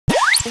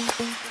Hey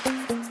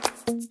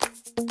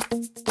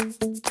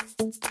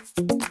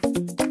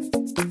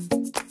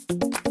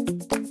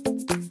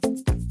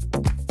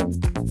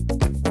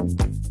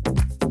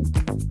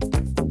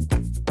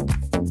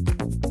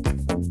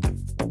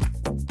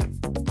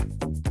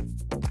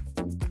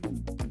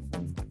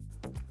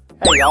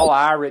y'all,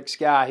 iRick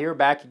Guy here,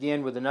 back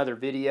again with another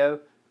video.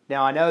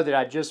 Now I know that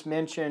I just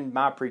mentioned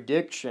my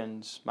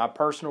predictions, my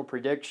personal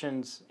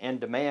predictions and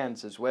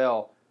demands as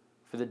well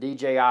for the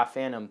DJI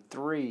Phantom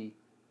 3,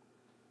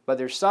 but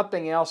there's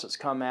something else that's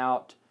come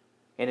out,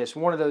 and it's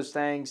one of those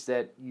things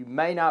that you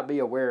may not be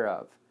aware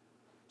of.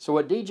 So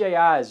what DJI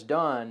has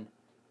done,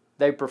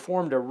 they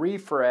performed a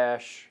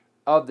refresh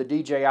of the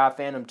DJI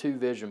Phantom 2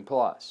 Vision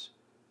Plus.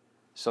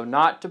 So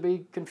not to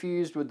be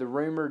confused with the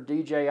rumored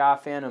DJI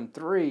Phantom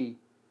 3,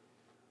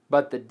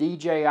 but the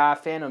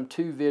DJI Phantom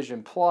 2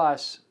 Vision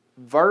Plus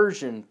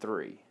version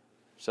 3.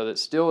 So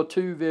that's still a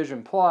 2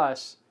 Vision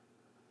Plus,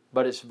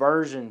 but it's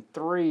version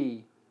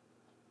 3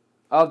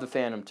 of the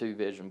Phantom 2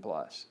 Vision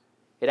Plus.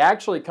 It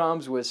actually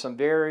comes with some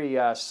very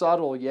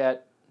subtle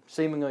yet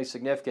seemingly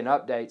significant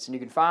updates, and you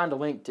can find a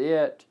link to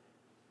it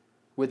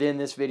within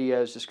this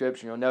video's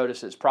description. You'll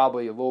notice it's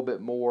probably a little bit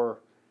more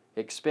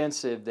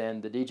expensive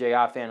than the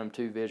DJI Phantom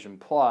 2 Vision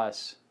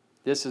Plus.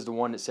 This is the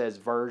one that says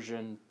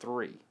version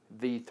 3,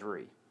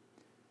 V3.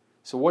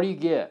 So what do you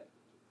get?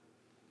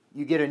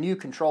 You get a new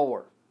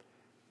controller.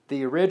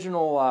 The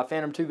original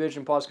Phantom 2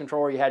 Vision Plus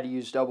controller, you had to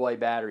use AA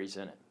batteries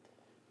in it.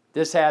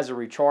 This has a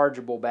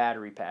rechargeable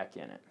battery pack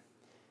in it.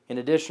 In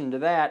addition to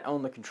that,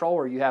 on the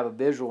controller you have a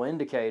visual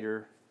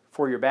indicator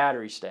for your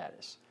battery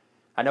status.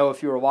 I know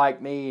if you were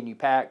like me and you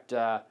packed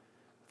 4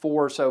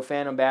 or so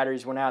Phantom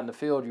batteries, went out in the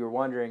field, you were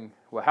wondering,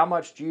 well, how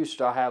much juice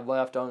do I have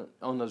left on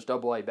those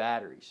AA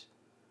batteries?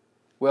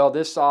 Well,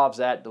 this solves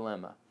that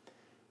dilemma.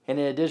 And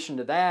in addition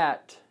to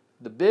that,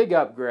 the big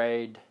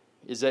upgrade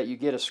is that you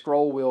get a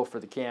scroll wheel for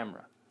the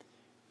camera.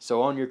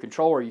 So on your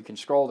controller you can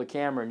scroll the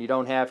camera and you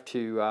don't have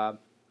to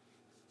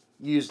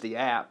use the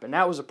app. And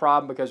that was a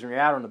problem because when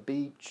you're out on the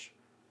beach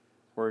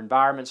or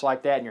environments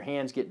like that and your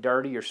hands get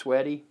dirty or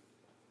sweaty,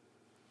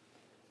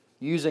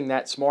 using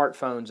that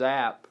smartphone's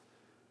app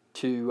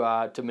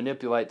to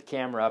manipulate the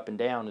camera up and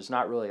down is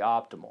not really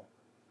optimal.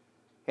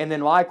 And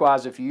then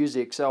likewise, if you use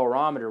the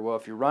accelerometer, well,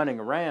 if you're running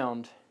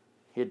around,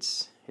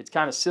 it's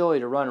kind of silly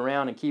to run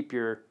around and keep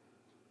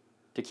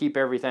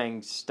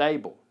everything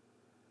stable.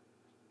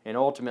 And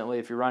ultimately,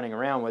 if you're running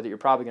around with it, you're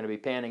probably going to be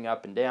panning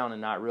up and down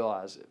and not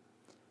realize it.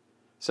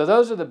 So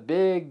those are the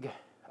big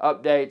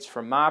updates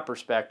from my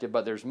perspective,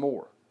 but there's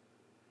more.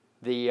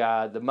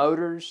 The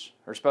motors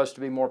are supposed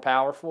to be more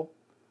powerful,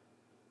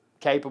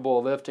 capable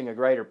of lifting a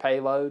greater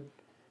payload,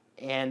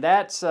 and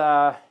that's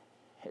kind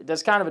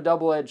of a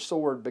double-edged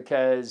sword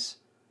because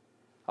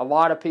a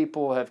lot of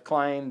people have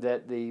claimed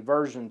that the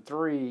version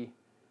 3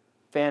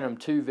 Phantom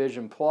 2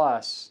 Vision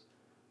Plus,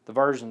 the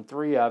version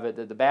 3 of it,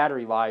 that the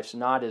battery life's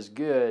not as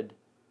good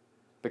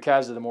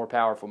because of the more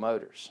powerful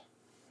motors.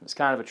 It's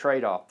kind of a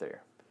trade-off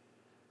there.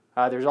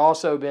 There's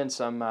also been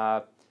some,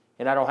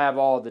 and I don't have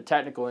all of the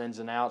technical ins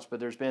and outs, but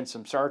there's been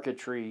some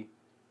circuitry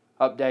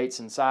updates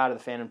inside of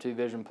the Phantom 2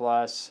 Vision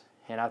Plus,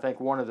 and I think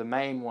one of the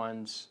main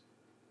ones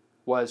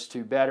was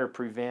to better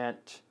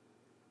prevent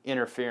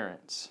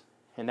interference.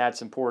 And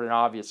that's important,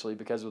 obviously,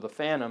 because with the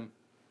Phantom,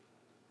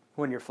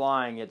 when you're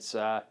flying, it's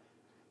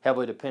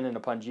heavily dependent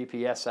upon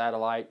GPS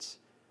satellites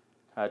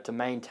to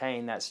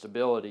maintain that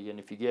stability. And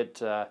if you get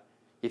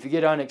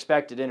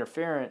unexpected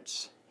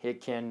interference,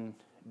 it can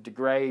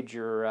degrade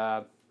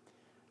your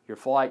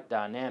flight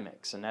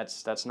dynamics, and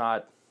that's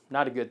not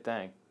a good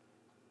thing.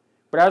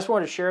 But I just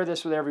wanted to share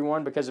this with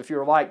everyone because if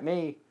you're like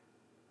me,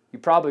 you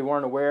probably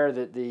weren't aware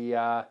that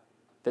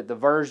the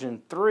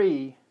version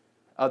 3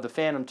 of the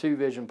Phantom 2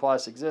 Vision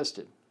Plus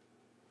existed.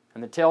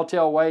 And the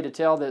telltale way to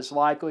tell that it's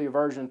likely a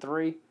version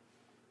 3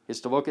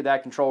 is to look at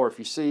that controller. If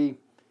you see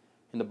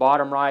in the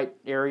bottom right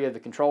area of the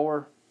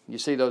controller, you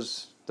see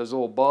those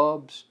little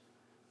bulbs,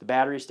 the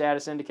battery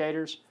status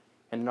indicators,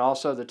 and then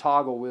also the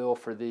toggle wheel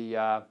for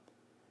the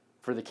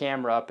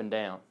camera up and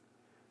down.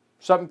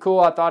 Something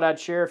cool I thought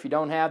I'd share. If you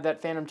don't have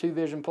that Phantom 2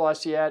 Vision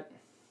Plus yet,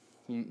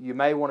 you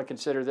may want to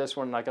consider this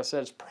one. Like I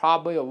said, it's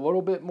probably a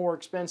little bit more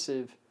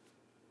expensive,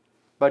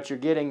 but you're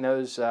getting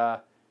those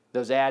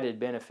added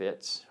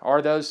benefits.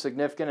 Are those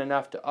significant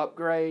enough to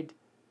upgrade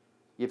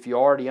if you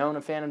already own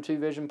a Phantom 2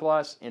 Vision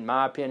Plus? In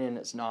my opinion,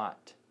 it's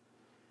not.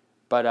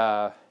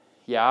 But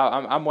yeah,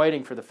 I'm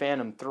waiting for the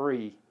Phantom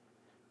 3.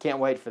 Can't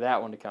wait for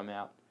that one to come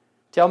out.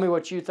 Tell me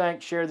what you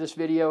think. Share this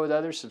video with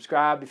others.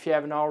 Subscribe if you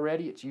haven't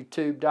already. It's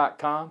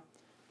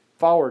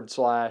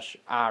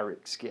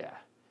youtube.com/iRick.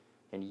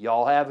 And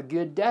y'all have a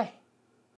good day.